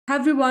Hi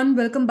everyone,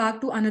 welcome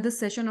back to another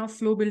session of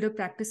Flow Builder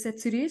practice set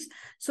series.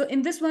 So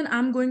in this one,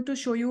 I'm going to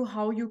show you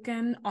how you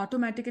can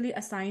automatically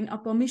assign a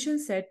permission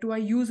set to a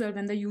user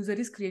when the user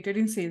is created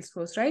in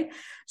Salesforce, right?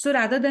 So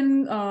rather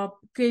than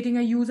creating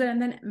a user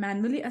and then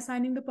manually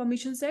assigning the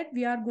permission set,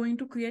 we are going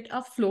to create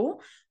a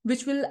flow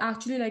which will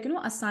actually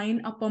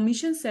assign a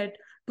permission set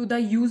to the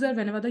user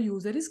whenever the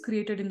user is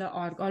created in the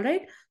org. All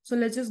right. So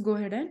let's just go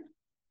ahead and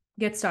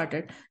get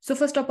started. So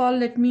first of all,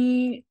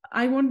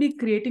 I won't be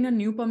creating a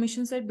new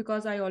permission set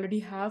because I already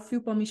have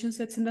few permission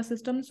sets in the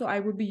system. So I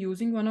would be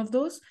using one of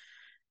those.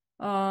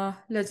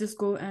 Let's just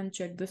go and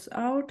check this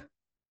out.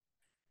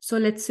 So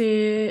let's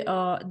say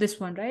this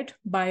one, right?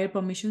 Buyer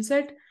permission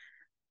set.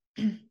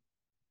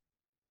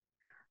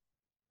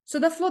 So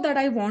the flow that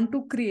I want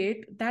to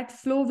create, that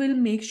flow will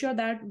make sure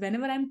that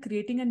whenever I'm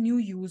creating a new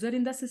user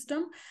in the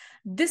system,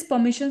 this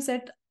permission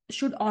set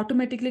should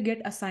automatically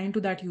get assigned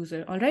to that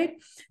user. All right.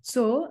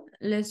 So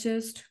let's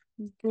just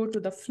go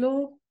to the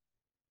flow.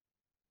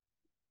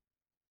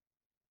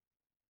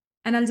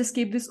 And I'll just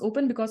keep this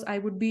open because I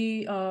would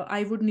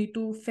need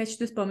to fetch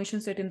this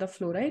permission set in the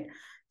flow, right?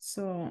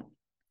 So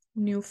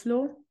new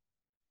flow.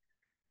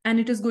 And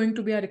it is going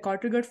to be a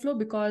record triggered flow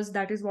because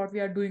that is what we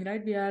are doing,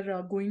 right? We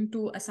are going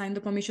to assign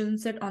the permission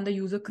set on the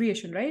user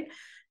creation, right?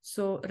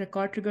 So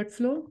record triggered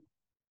flow.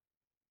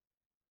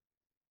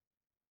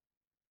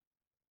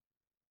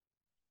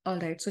 All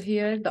right, so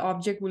here the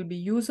object will be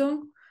user.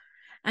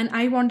 And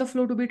I want the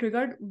flow to be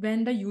triggered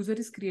when the user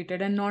is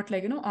created and not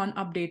on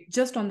update,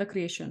 just on the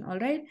creation. All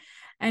right.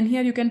 And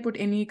here you can put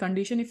any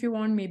condition if you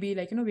want. Maybe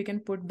we can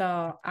put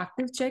the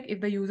active check.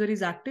 If the user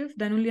is active,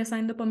 then only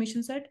assign the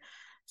permission set.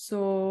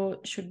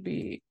 So should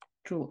be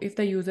true. If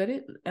the user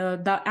is,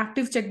 the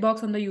active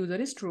checkbox on the user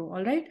is true.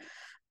 All right.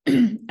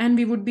 And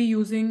we would be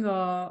using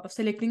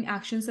selecting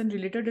actions and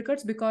related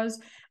records, because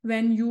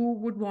when you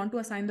would want to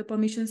assign the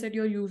permissions that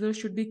your user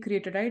should be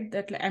created, right?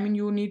 That, I mean,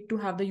 you need to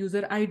have the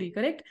user ID,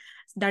 correct?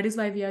 That is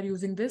why we are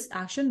using this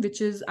action,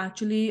 which is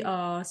actually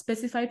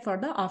specified for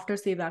the after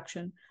save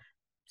action.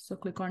 So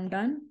click on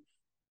done.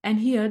 And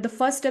here the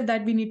first step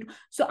that we need to,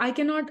 so I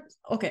cannot,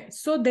 okay,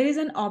 so there is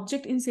an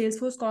object in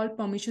Salesforce called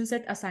permission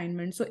set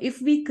assignment. So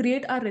if we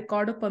create a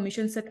record of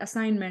permission set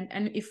assignment,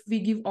 and if we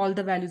give all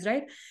the values,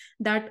 right,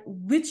 that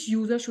which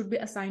user should be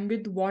assigned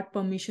with what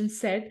permission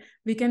set,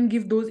 we can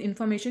give those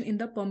information in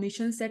the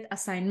permission set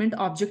assignment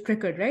object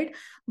record, right?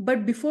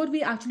 But before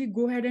we actually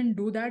go ahead and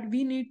do that,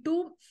 we need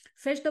to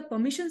fetch the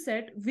permission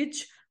set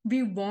which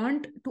we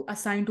want to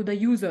assign to the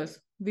users,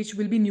 which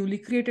will be newly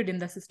created in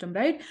the system,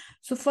 right?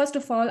 So first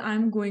of all,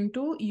 I'm going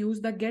to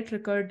use the get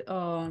record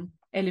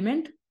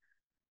element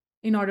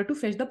in order to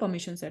fetch the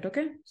permission set.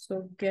 Okay,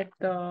 so get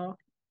the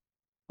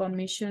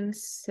permission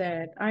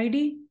set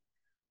ID.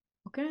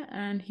 Okay,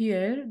 and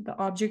here the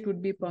object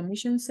would be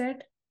permission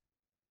set.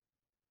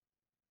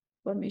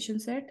 All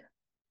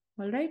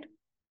right.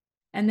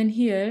 And then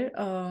here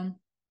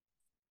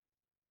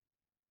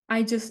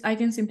I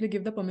can simply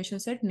give the permission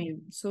set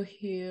name. So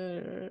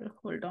here,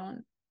 hold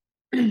on.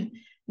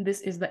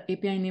 This is the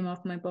API name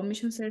of my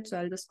permission set. So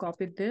I'll just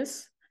copy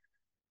this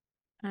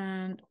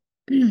and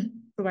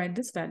provide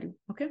this value.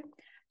 Okay.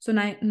 So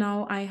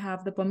now I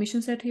have the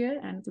permission set here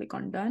and click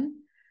on done.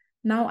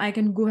 Now I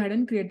can go ahead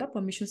and create the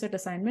permission set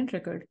assignment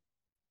record.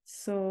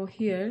 So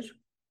here,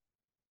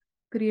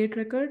 create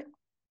record,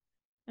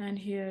 and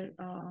here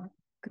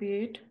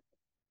create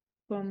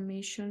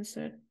permission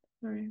set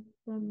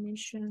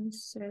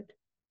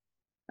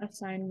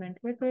assignment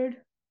record.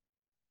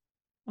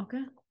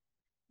 Okay.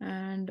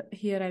 And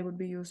here I would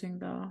be using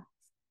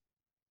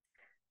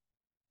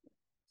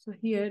so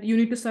here you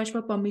need to search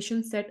for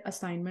permission set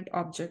assignment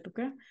object.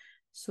 Okay.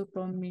 So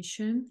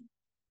permission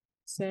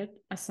set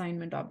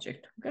assignment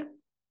object. Okay.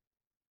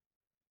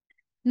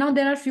 Now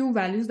there are few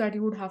values that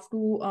you would have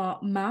to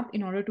map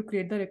in order to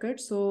create the record.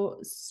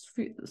 So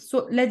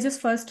let's just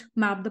first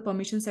map the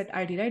permission set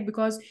ID, right?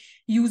 Because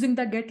using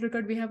the get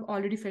record, we have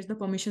already fetched the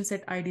permission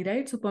set ID,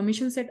 right? So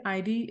permission set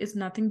ID is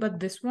nothing but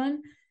this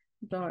one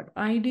dot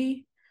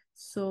ID.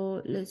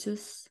 So let's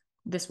just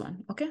this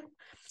one. Okay.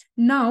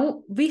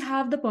 Now we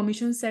have the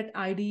permission set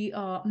ID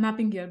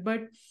mapping here,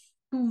 but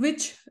to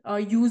which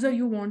user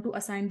you want to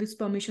assign this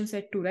permission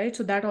set to, right?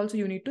 So that also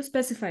you need to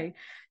specify.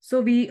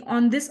 So we,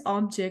 on this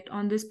object,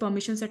 on this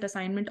permission set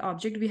assignment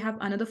object, we have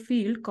another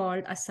field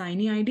called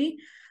assignee ID.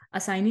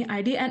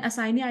 And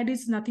assignee ID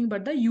is nothing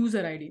but the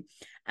user ID.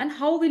 And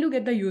how will you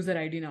get the user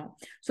ID now?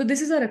 So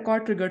this is a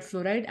record triggered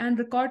flow, right? And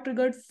record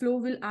triggered flow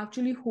will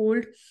actually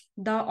hold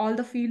all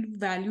the field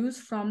values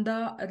from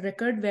the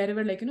record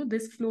wherever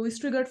this flow is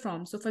triggered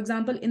from. So for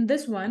example, in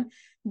this one,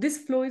 this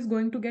flow is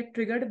going to get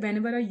triggered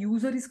whenever a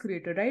user is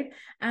created, right?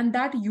 And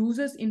that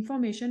user's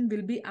information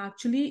will be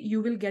actually,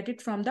 you will get it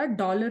from the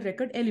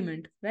 $record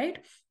element, right?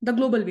 The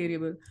global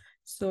variable.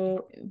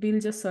 So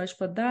we'll just search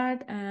for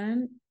that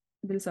and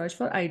we'll search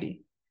for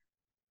ID.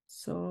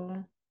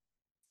 So,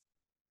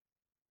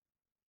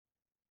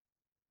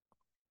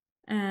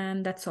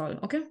 and that's all.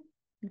 Okay.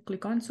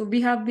 Click on. So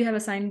we have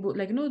assigned both,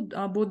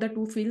 both the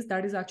two fields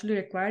that is actually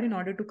required in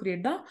order to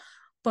create the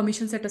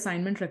permission set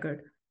assignment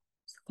record.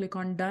 click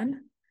on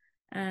done,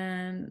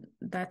 and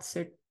that's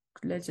it.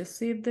 Let's just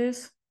save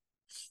this.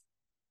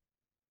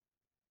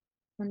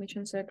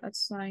 Permission set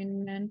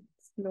assignment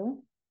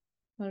flow.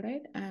 All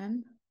right,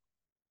 and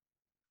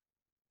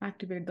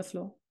activate the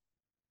flow.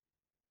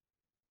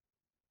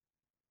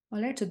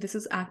 All right, so this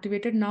is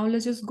activated. Now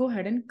let's just go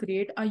ahead and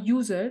create a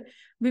user.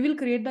 We will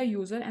create the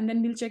user and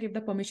then we'll check if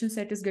the permission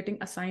set is getting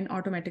assigned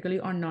automatically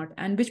or not,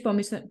 and which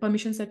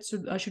permission set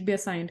should be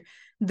assigned.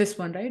 This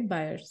one, right?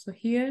 Buyer. So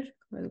here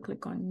we'll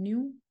click on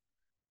new.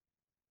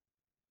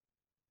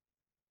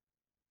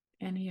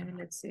 And here,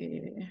 let's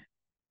say,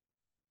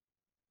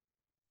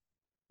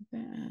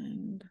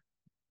 and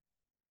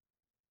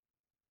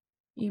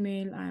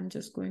email. I'm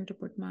just going to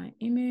put my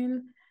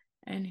email,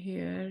 and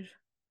here,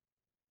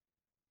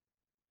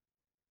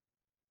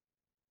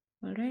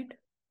 all right.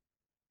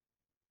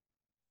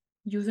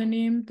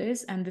 Username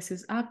this, and this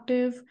is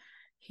active.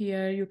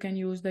 Here you can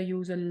use the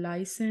user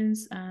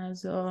license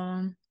as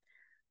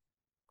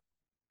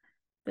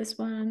this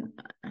one,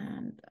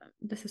 and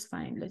this is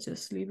fine. Let's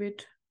just leave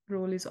it.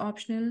 Role is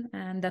optional,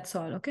 and that's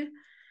all. Okay,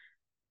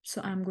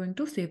 so I'm going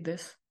to save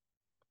this.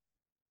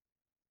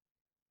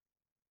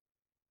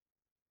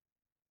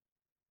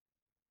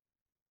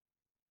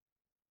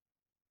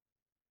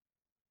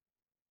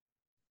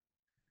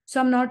 So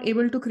I'm not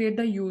able to create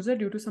the user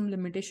due to some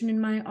limitation in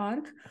my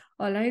org.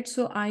 All right,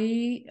 so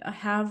I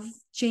have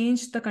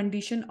changed the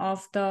condition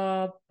of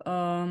the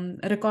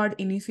record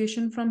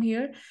initiation from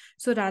here.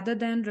 So rather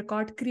than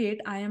record create,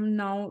 I am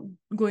now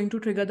going to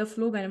trigger the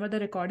flow whenever the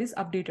record is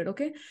updated.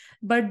 Okay,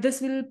 but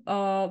this will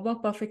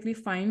work perfectly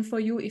fine for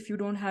you if you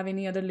don't have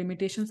any other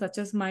limitations such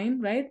as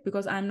mine, right?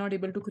 Because I'm not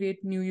able to create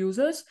new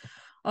users.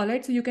 All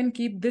right, so you can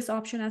keep this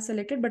option as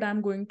selected, but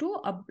I'm going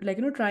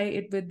to try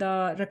it with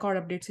the record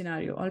update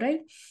scenario. All right,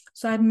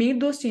 so I've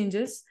made those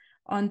changes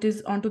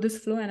onto this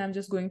flow, and I'm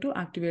just going to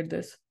activate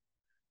this.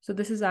 So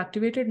this is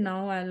activated.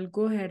 Now I'll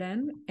go ahead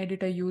and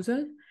edit a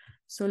user.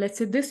 So let's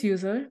say this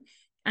user,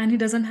 and he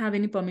doesn't have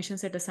any permission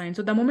set assigned.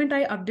 So the moment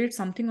I update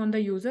something on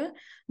the user,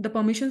 the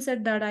permission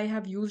set that I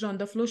have used on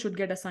the flow should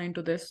get assigned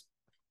to this.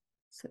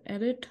 So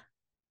edit,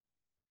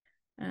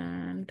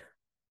 and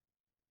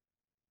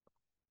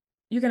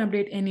you can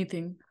update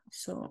anything.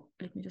 So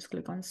let me just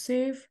click on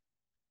save.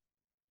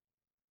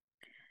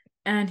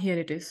 And here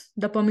it is,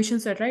 the permission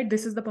set, right?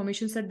 This is the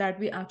permission set that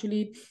we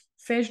actually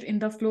fetched in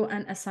the flow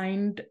and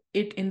assigned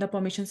it in the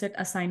permission set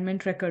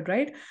assignment record,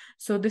 right?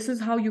 So this is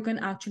how you can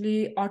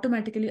actually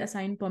automatically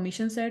assign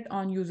permission set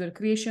on user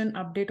creation,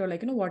 update,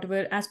 or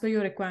whatever as per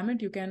your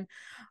requirement. You can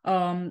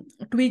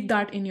tweak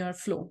that in your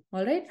flow.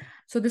 All right,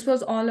 so this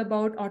was all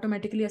about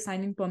automatically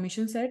assigning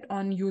permission set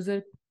on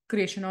user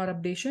creation or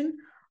updation.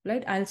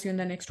 Right, I'll see you in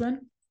the next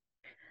one.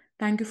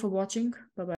 Thank you for watching. Bye bye.